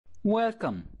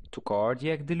Welcome to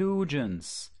Cardiac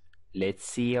Delusions. Let's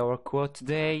see our quote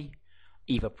today.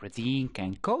 Ivabradine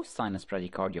can cause sinus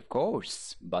bradycardia, of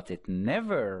course, but it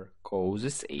never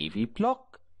causes AV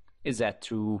block. Is that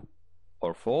true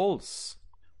or false?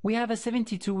 We have a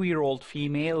 72-year-old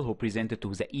female who presented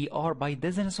to the ER by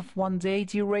dizziness of 1 day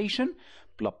duration,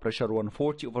 blood pressure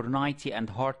 140/90 and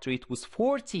heart rate was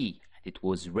 40. It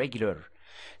was regular.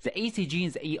 The ECG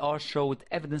in the ER showed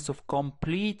evidence of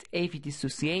complete AV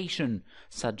dissociation,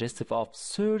 suggestive of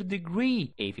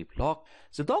third-degree AV block.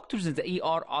 The doctors in the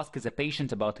ER asked the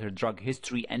patient about her drug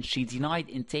history and she denied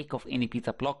intake of any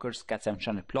beta blockers, calcium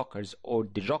channel blockers, or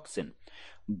digoxin.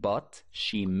 But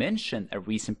she mentioned a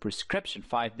recent prescription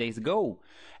 5 days ago,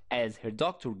 as her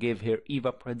doctor gave her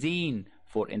Ivabradine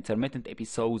for intermittent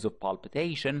episodes of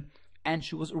palpitation, and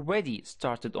she was already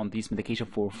started on this medication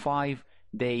for 5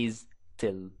 days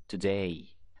till today.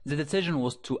 The decision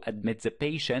was to admit the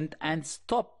patient and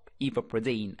stop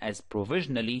Ivabradine, as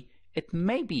provisionally it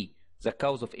may be the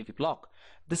cause of AV block,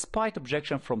 despite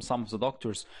objection from some of the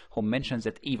doctors who mentioned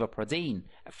that Ivabradine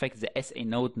affects the SA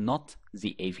node, not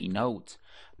the AV node.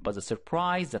 But the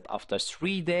surprise that after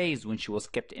 3 days when she was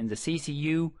kept in the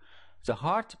CCU, the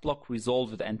heart block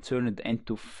resolved and turned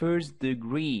into first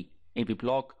degree AV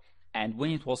block, and when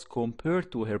it was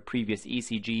compared to her previous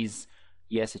ECGs,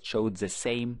 yes, it showed the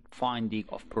same finding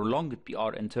of prolonged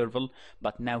PR interval,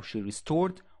 but now she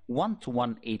restored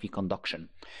one-to-one AV conduction.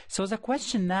 So the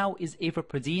question now is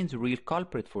Ivabradine the real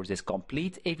culprit for this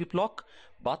complete AV block,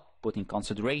 but put in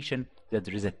consideration that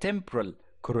there is a temporal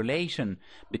correlation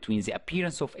between the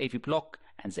appearance of AV block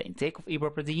and the intake of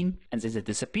Ivabradine, and there's a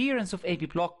disappearance of AV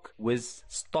block with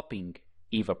stopping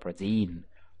Ivabradine.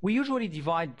 We usually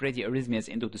divide bradyarrhythmias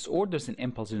into disorders in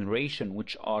impulse generation,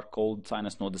 which are called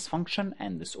sinus node dysfunction,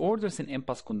 and disorders in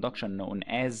impulse conduction known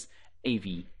as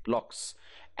AV blocks.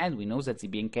 And we know that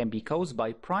ZBN can be caused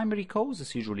by primary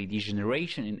causes, usually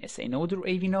degeneration in SA node or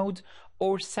AV node,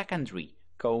 or secondary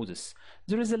causes.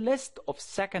 There is a list of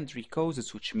secondary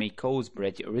causes which may cause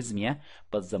bradyarrhythmia,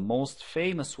 but the most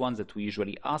famous one that we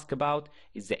usually ask about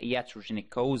is the iatrogenic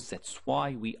cause. That's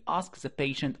why we ask the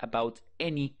patient about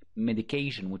any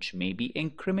medication which may be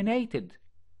incriminated.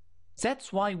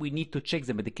 That's why we need to check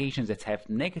the medications that have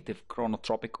negative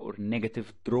chronotropic or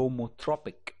negative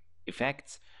dromotropic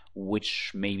effects,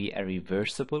 which may be a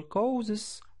reversible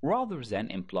causes, rather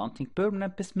than implanting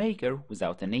permanent pacemaker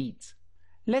without a need.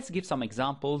 Let's give some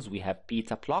examples. We have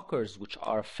beta blockers, which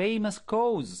are a famous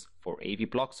cause for AV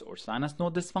blocks or sinus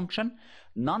node dysfunction,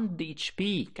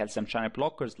 non-DHP calcium channel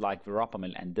blockers like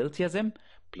verapamil and diltiazem,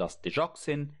 plus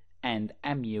digoxin and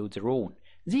amiodarone.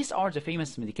 These are the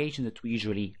famous medications that we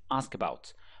usually ask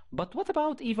about. But what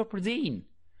about Ivabradine?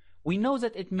 We know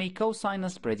that it may cause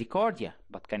sinus bradycardia,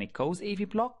 but can it cause AV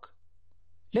block?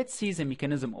 Let's see the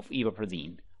mechanism of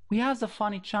Ivabradine. We have the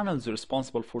funny channels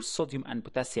responsible for sodium and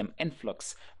potassium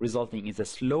influx, resulting in the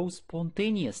slow,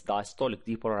 spontaneous diastolic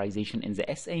depolarization in the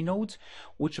SA node,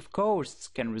 which of course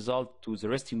can result to the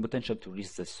resting potential to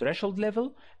reach the threshold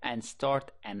level and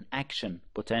start an action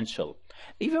potential.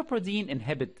 Ivabradine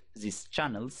inhibits these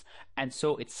channels, and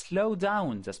so it slows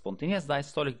down the spontaneous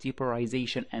diastolic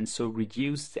depolarization, and so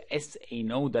reduce the SA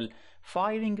nodal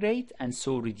firing rate, and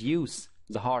so reduce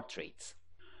the heart rate.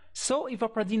 So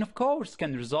Ivabradine, of course,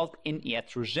 can result in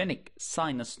iatrogenic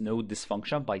sinus node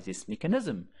dysfunction by this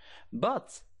mechanism.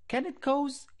 But can it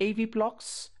cause AV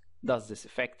blocks? Does this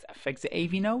effect affect the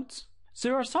AV nodes?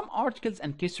 There are some articles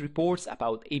and case reports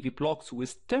about AV blocks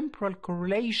with temporal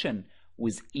correlation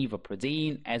with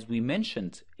Ivabradine, as we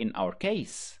mentioned in our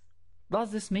case.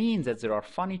 Does this mean that there are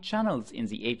funny channels in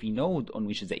the AV node on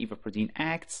which the Ivabradine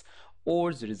acts,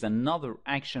 or there is another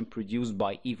action produced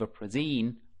by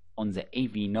Ivabradine on the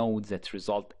AV nodes that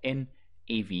result in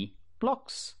AV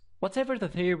blocks? Whatever the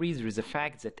theory, there is a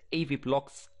fact that AV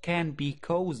blocks can be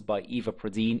caused by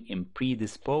Ivabradine in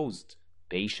predisposed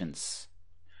patients.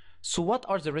 So what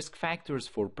are the risk factors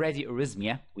for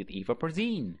bradyarrhythmia with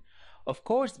Ivabradine? Of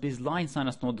course, baseline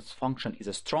sinus node dysfunction is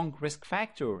a strong risk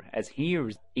factor, as here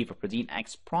Ivabradine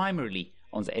acts primarily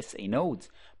on the SA nodes,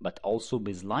 but also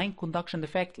baseline conduction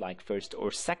defect like first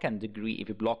or second degree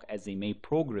AV block as they may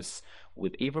progress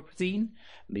with Ivabradine,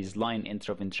 baseline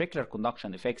intraventricular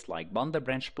conduction effects like bundle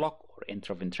branch block or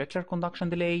intraventricular conduction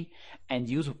delay, and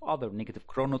use of other negative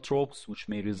chronotropes which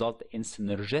may result in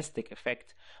synergistic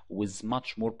effect with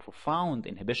much more profound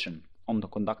inhibition on the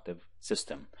conductive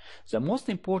system. The most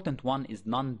important one is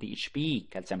non-DHP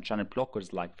calcium channel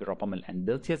blockers like verapamil and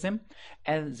diltiazem,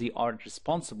 as they are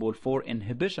responsible for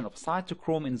inhibition of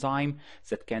cytochrome enzyme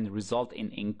that can result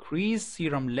in increased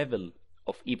serum level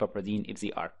of Ivabradine if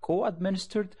they are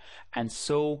co-administered, and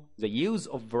so the use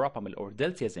of verapamil or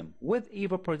diltiazem with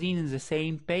Ivabradine in the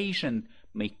same patient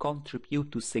may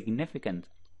contribute to significant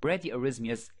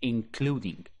bradyarrhythmias,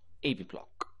 including AV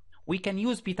block. We can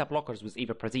use beta blockers with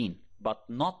Ivabradine, but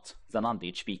not the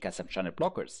non-DHP calcium channel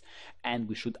blockers, and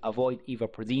we should avoid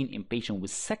Ivabradine in patients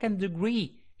with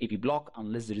second-degree AV block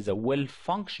unless there is a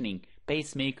well-functioning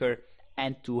pacemaker,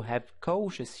 and to have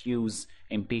cautious use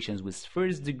in patients with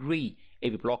first-degree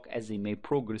AV block as they may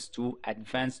progress to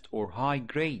advanced or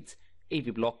high-grade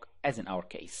AV block, as in our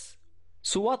case.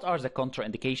 So what are the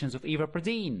contraindications of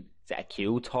Ivabradine? The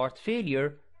acute heart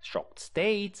failure, shocked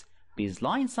state,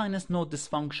 baseline sinus node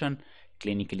dysfunction,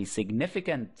 clinically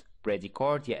significant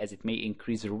bradycardia as it may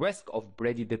increase the risk of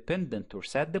brady-dependent or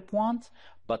StatPearls,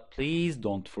 but please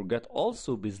don't forget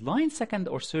also baseline second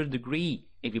or third degree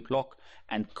AV block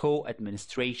and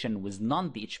co-administration with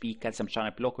non-DHP calcium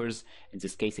channel blockers. In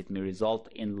this case, it may result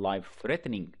in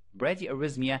life-threatening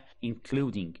bradyarrhythmia,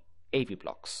 including AV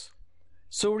blocks.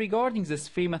 So regarding this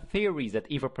famous theory that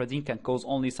Ivabradine can cause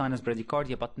only sinus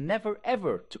bradycardia but never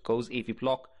ever to cause AV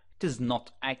block, it is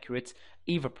not accurate.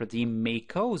 Ivabradine may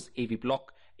cause AV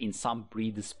block in some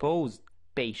predisposed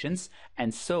patients,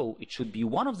 and so it should be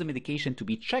one of the medications to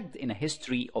be checked in a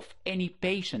history of any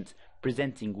patient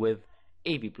presenting with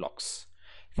AV blocks.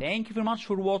 Thank you very much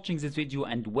for watching this video,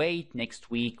 and wait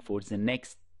next week for the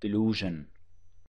next delusion.